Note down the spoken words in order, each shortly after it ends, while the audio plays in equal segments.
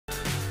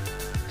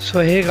सो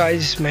hey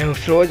guys, मैं हूँ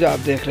फिरोज। आप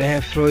देख रहे हैं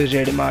Firoz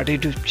radium art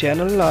YouTube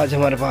channel. आज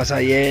हमारे पास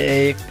आई है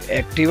एक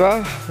एक्टिवा,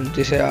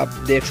 जिसे आप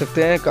देख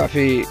सकते हैं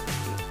काफ़ी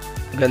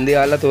गंदी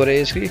हालत हो रही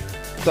है इसकी,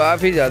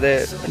 काफ़ी ज़्यादा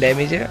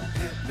डैमेज है।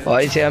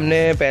 और इसे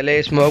हमने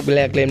पहले स्मोक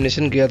ब्लैक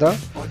लेमिनेशन किया था।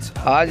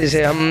 आज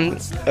इसे हम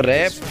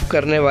रैप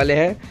करने वाले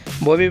हैं,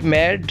 वो भी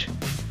मैट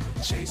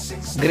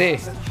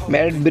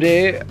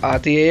ग्रे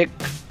आती है एक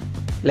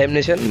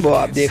लेमिनेशन, वो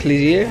आप देख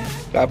लीजिए।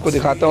 आपको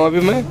दिखाता हूँ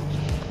अभी मैं।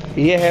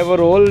 ये है वो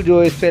रोल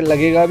जो इस पर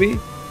लगेगा भी,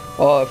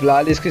 और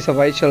फिलहाल इसकी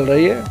सफाई चल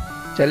रही है।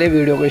 चलिए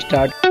वीडियो को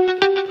start.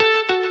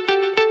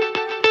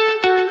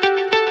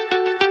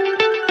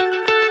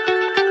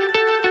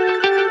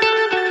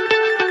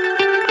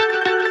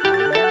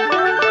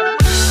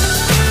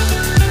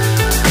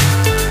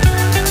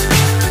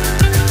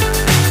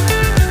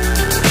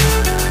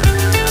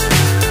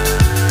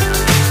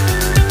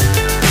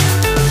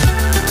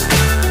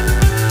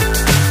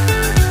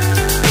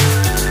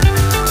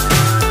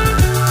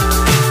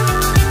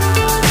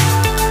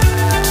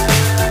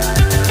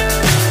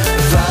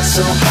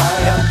 So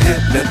high, I'm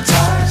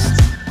hypnotized.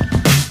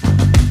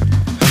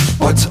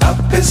 What's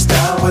up is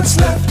down, what's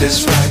left is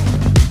right.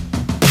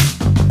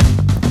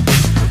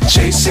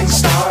 Chasing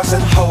stars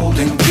and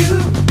holding you.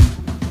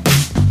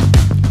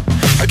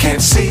 I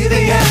can't see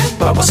the end,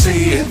 but we'll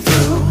see it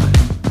through.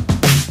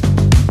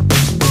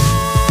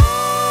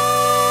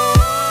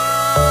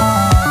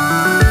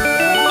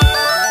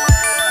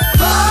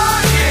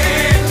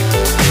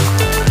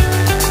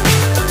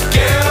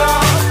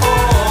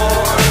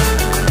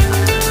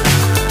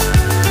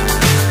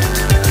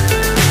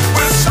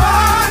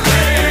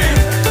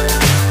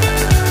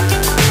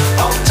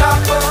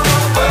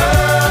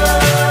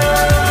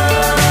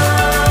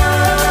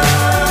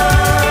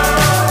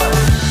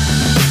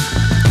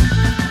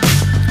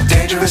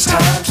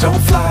 Times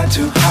don't fly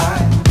too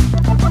high.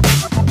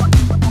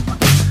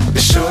 Be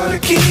sure to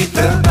keep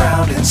the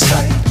ground in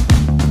sight.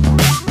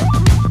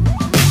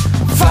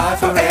 Fly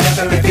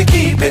forever if you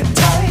keep it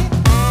tight.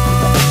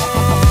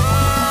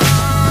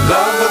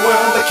 Love the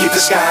world but keep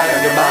the sky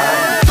on your mind.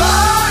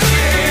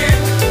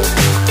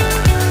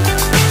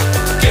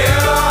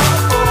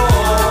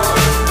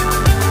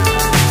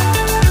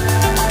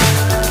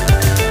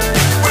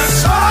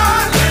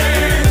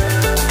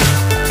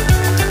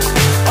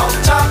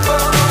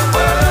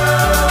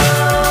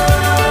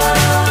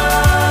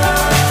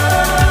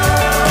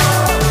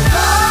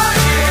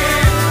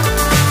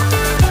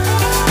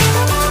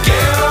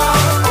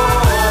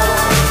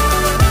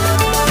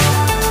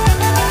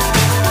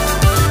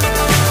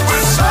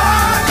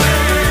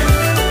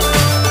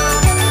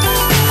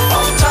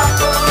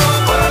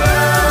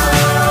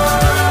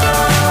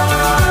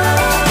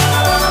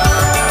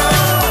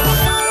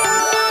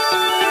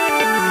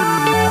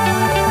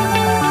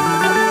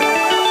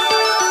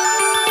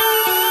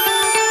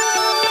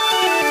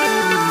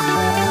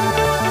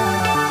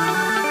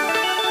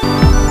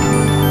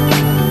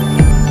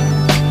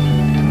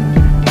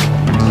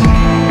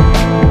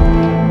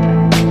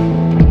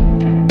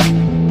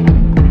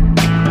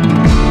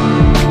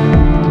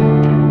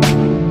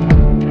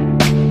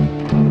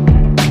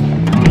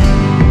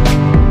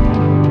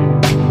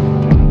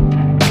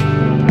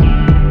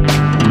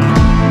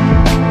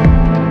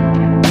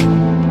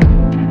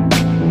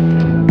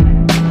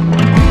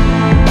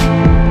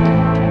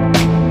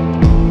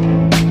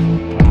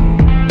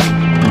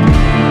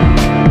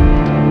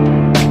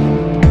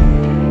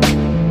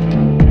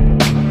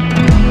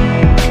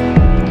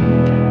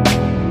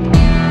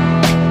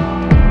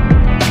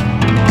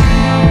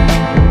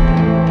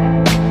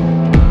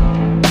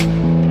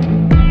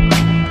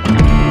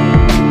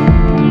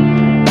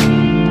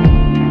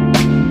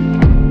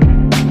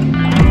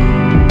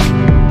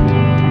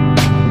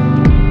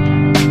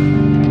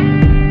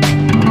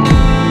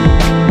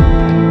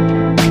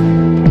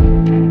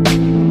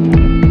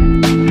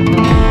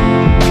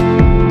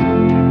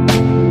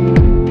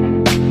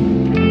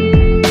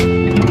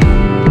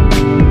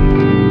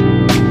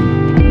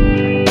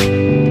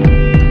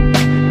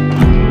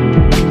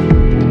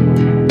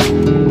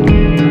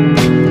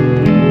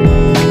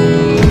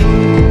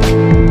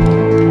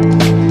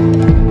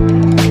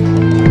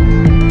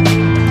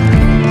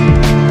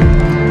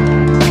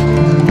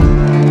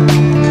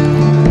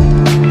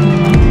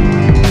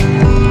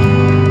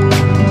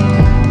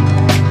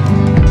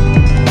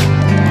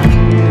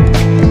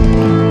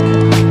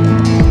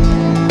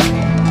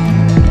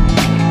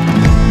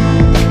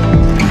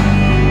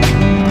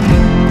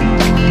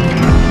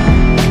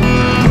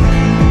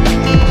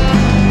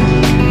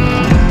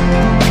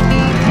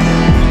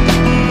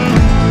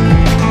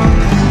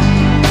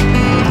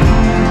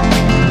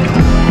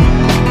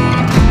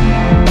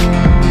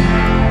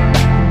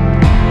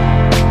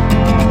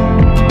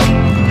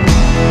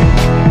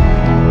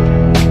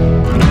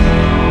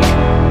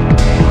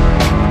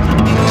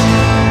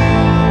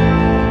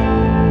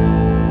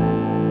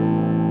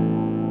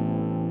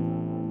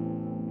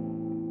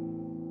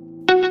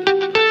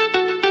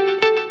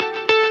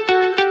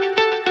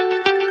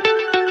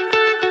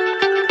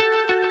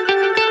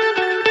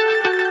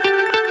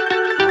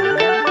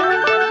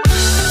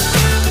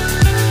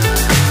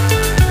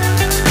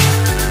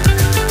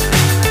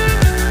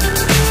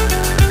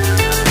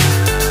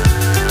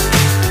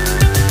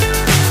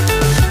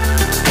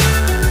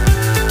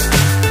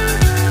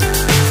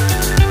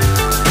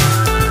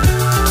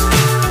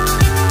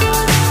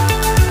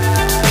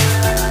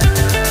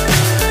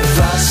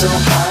 so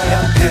high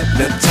I'm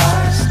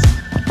hypnotized.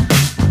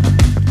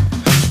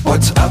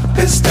 What's up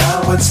is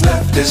down, what's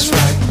left is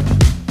right.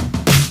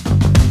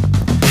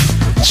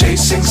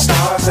 Chasing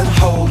stars and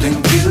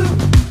holding you.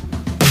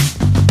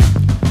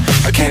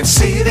 I can't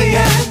see the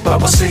end, but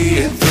we'll see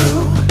it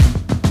through.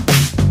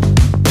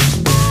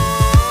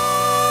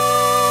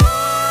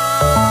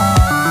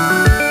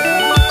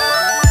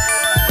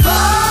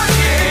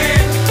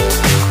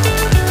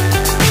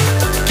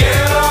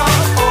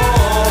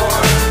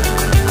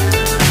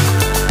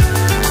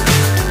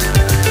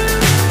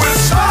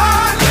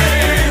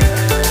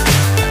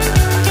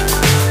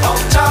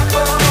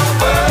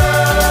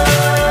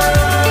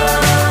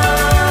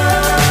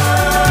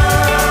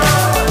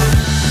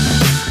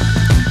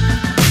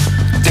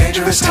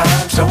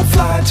 Times don't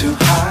fly too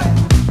high.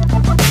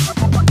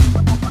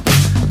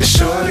 Be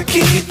sure to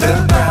keep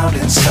the ground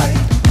in sight.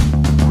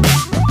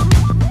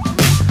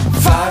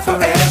 Fly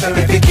forever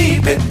if you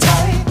keep it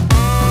tight.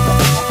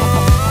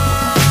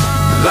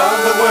 Love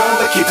the world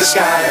but keep the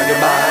sky on your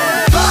mind.